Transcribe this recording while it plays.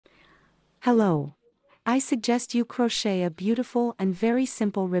Hello. I suggest you crochet a beautiful and very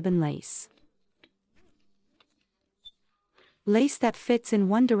simple ribbon lace. Lace that fits in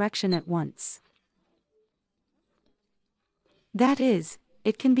one direction at once. That is,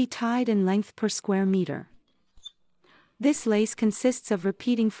 it can be tied in length per square meter. This lace consists of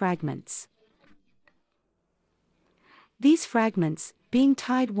repeating fragments. These fragments, being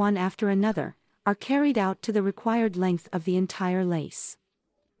tied one after another, are carried out to the required length of the entire lace.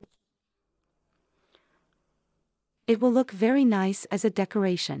 It will look very nice as a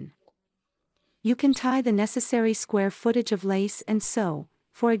decoration. You can tie the necessary square footage of lace and sew,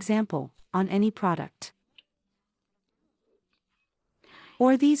 for example, on any product.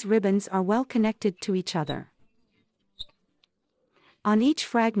 Or these ribbons are well connected to each other. On each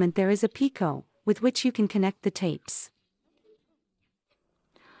fragment there is a picot, with which you can connect the tapes.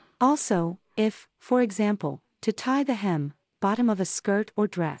 Also, if, for example, to tie the hem, bottom of a skirt or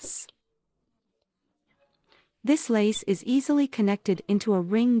dress. This lace is easily connected into a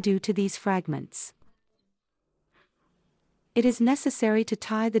ring due to these fragments. It is necessary to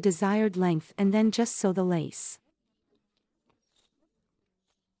tie the desired length and then just sew the lace.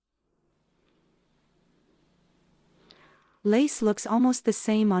 Lace looks almost the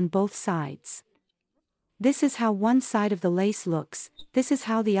same on both sides. This is how one side of the lace looks, this is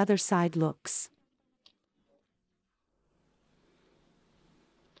how the other side looks.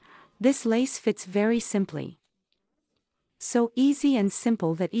 This lace fits very simply. So easy and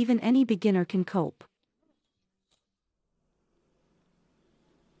simple that even any beginner can cope.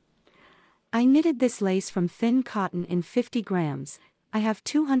 I knitted this lace from thin cotton in 50 grams, I have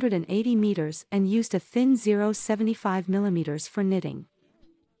 280 meters and used a thin 0.75 millimeters for knitting.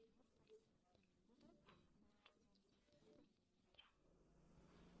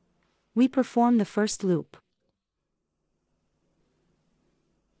 We perform the first loop.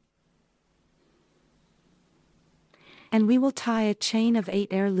 And we will tie a chain of 8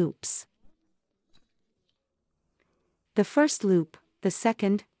 air loops. The first loop, the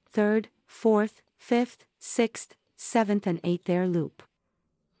second, third, fourth, fifth, sixth, seventh and 8th air loop.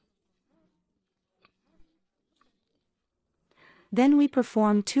 Then we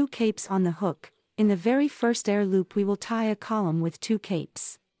perform 2 capes on the hook. In the very first air loop we will tie a column with 2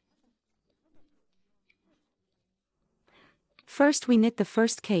 capes. First we knit the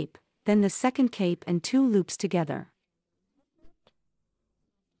first cape, then the second cape and 2 loops together.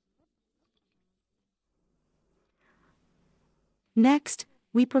 Next,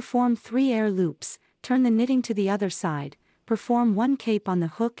 we perform 3 air loops, turn the knitting to the other side, perform 1 cape on the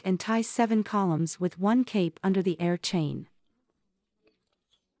hook and tie 7 columns with 1 cape under the air chain.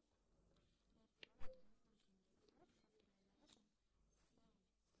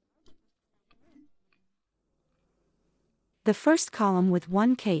 The first column with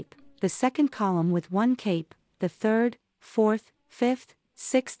 1 cape, the second column with 1 cape, the third, fourth, fifth,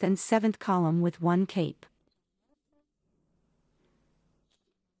 sixth and 7th column with 1 cape.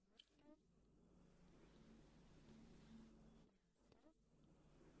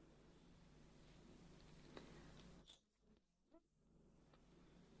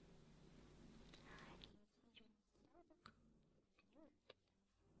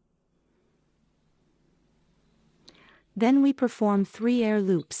 Then we perform 3 air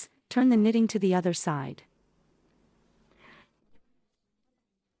loops, turn the knitting to the other side.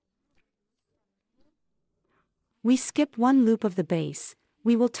 We skip 1 loop of the base,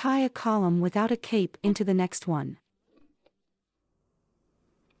 we will tie a column without a cape into the next one.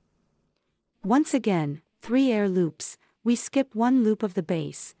 Once again, 3 air loops, we skip 1 loop of the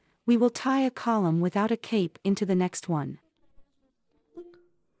base, we will tie a column without a cape into the next one.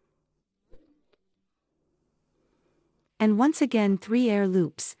 And once again 3 air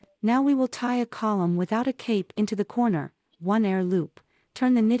loops, now we will tie a column without a cape into the corner, 1 air loop,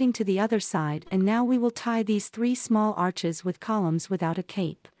 turn the knitting to the other side and now we will tie these 3 small arches with columns without a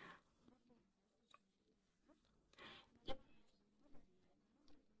cape.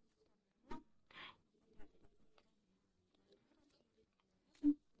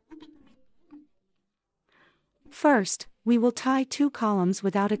 First, we will tie 2 columns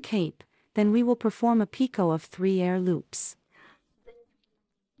without a cape, then we will perform a picot of 3 air loops.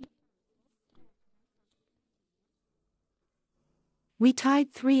 We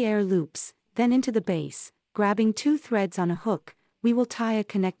tied 3 air loops, then into the base, grabbing 2 threads on a hook, we will tie a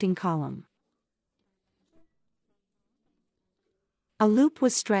connecting column. A loop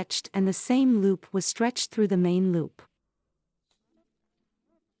was stretched and the same loop was stretched through the main loop.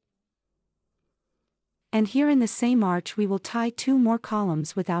 And here in the same arch we will tie 2 more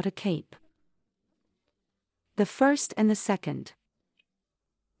columns without a cape. The first and the second.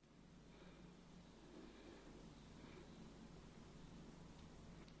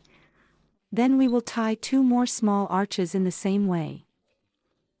 Then we will tie 2 more small arches in the same way.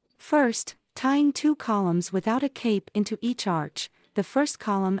 First, tying 2 columns without a cape into each arch, the first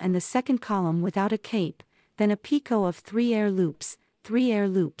column and the second column without a cape, then a picot of 3 air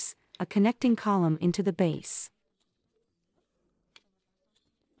loops, a connecting column into the base.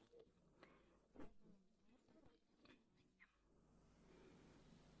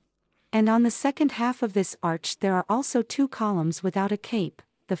 And on the second half of this arch there are also 2 columns without a cape,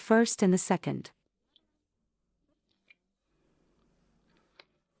 the first and the second.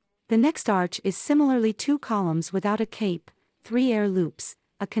 The next arch is similarly 2 columns without a cape, 3 air loops,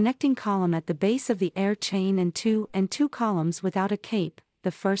 a connecting column at the base of the air chain and 2 columns without a cape,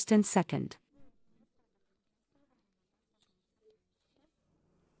 the first and second.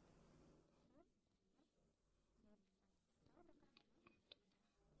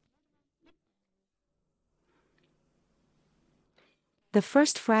 The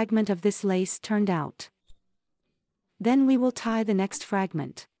first fragment of this lace turned out. Then we will tie the next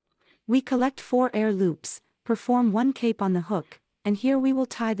fragment. We collect 4 air loops, perform 1 cape on the hook, and here we will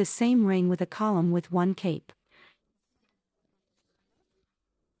tie the same ring with a column with 1 cape.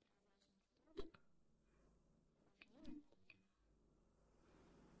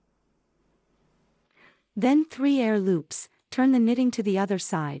 Then 3 air loops, turn the knitting to the other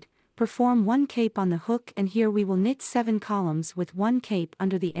side, perform 1 cape on the hook, and here we will knit 7 columns with 1 cape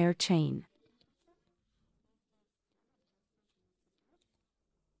under the air chain.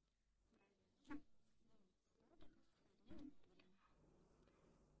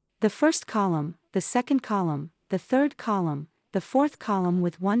 The first column, the second column, the third column, the fourth column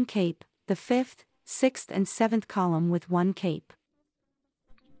with 1 cape, the fifth, sixth and seventh column with 1 cape.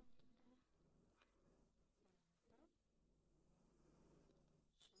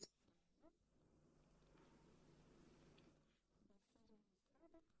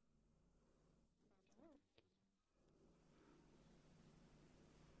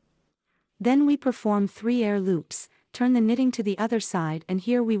 Then we perform 3 air loops, turn the knitting to the other side, and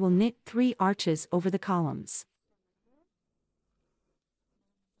here we will knit 3 arches over the columns.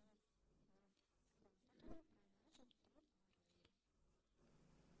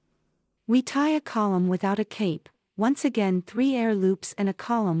 We tie a column without a cape, once again 3 air loops and a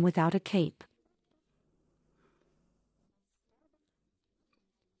column without a cape.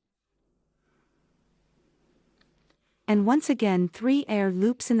 And once again 3 air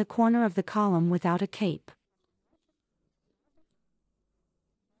loops in the corner of the column without a cape.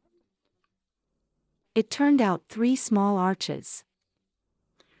 It turned out 3 small arches.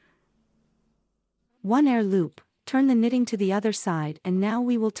 1 air loop, turn the knitting to the other side, and now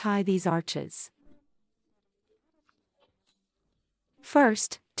we will tie these arches.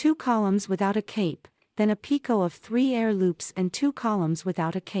 First, 2 columns without a cape, then a picot of 3 air loops and 2 columns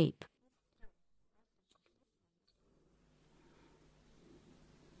without a cape.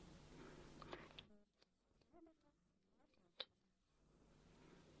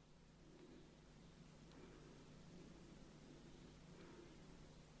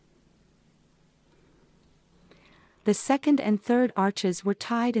 The second and third arches were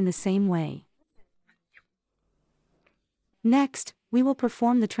tied in the same way. Next, we will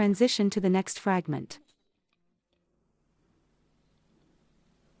perform the transition to the next fragment.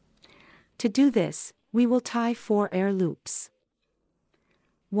 To do this, we will tie 4 air loops.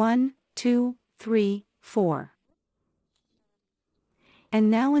 1, 2, 3, 4.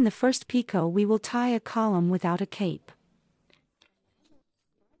 And now in the first picot we will tie a column without a cape.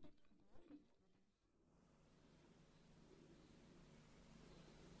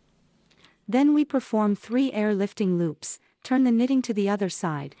 Then we perform 3 air lifting loops, turn the knitting to the other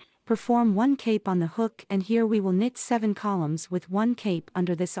side, perform 1 cape on the hook, and here we will knit 7 columns with 1 cape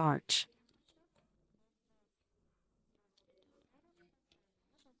under this arch.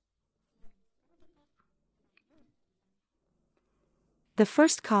 The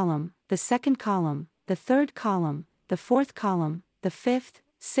first column, the second column, the third column, the fourth column, the fifth,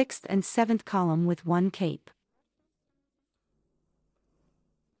 sixth and seventh column with 1 cape.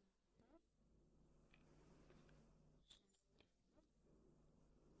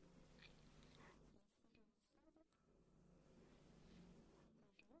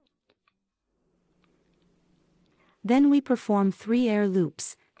 Then we perform 3 air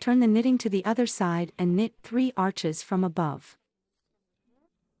loops, turn the knitting to the other side and knit 3 arches from above.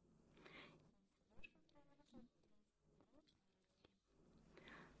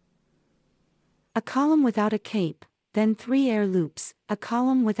 A column without a cape, then 3 air loops, a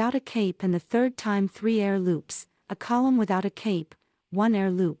column without a cape, and the third time 3 air loops, a column without a cape, 1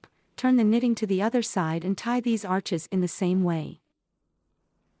 air loop, turn the knitting to the other side and tie these arches in the same way.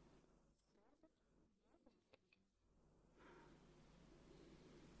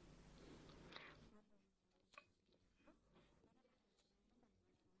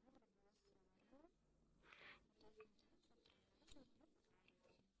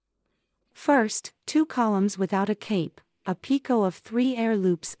 First, 2 columns without a cape, a picot of 3 air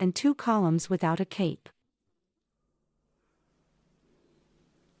loops and 2 columns without a cape.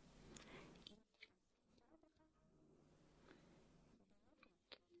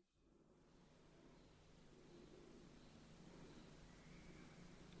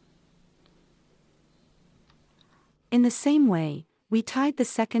 In the same way, we tied the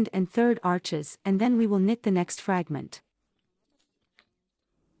second and third arches and then we will knit the next fragment.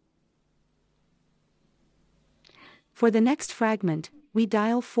 For the next fragment, we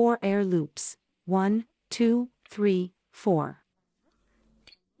dial 4 air loops, 1, 2, 3, 4.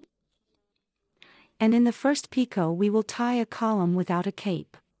 And in the first picot we will tie a column without a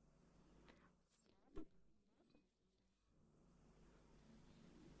cape.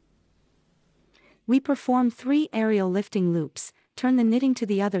 We perform 3 aerial lifting loops, turn the knitting to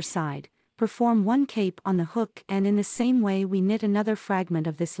the other side, perform 1 cape on the hook and in the same way we knit another fragment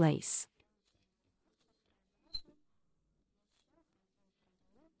of this lace.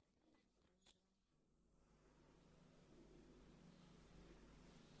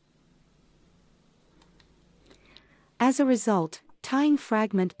 As a result, tying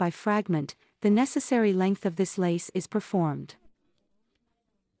fragment by fragment, the necessary length of this lace is performed.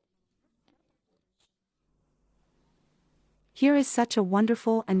 Here is such a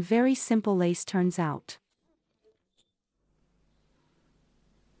wonderful and very simple lace turns out.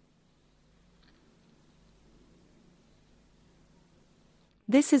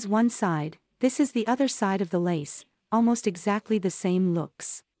 This is one side, this is the other side of the lace, almost exactly the same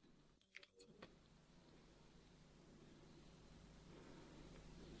looks.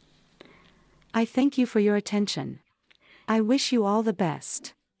 I thank you for your attention. I wish you all the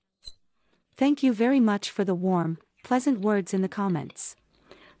best. Thank you very much for the warm, pleasant words in the comments.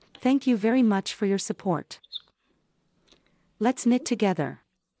 Thank you very much for your support. Let's knit together.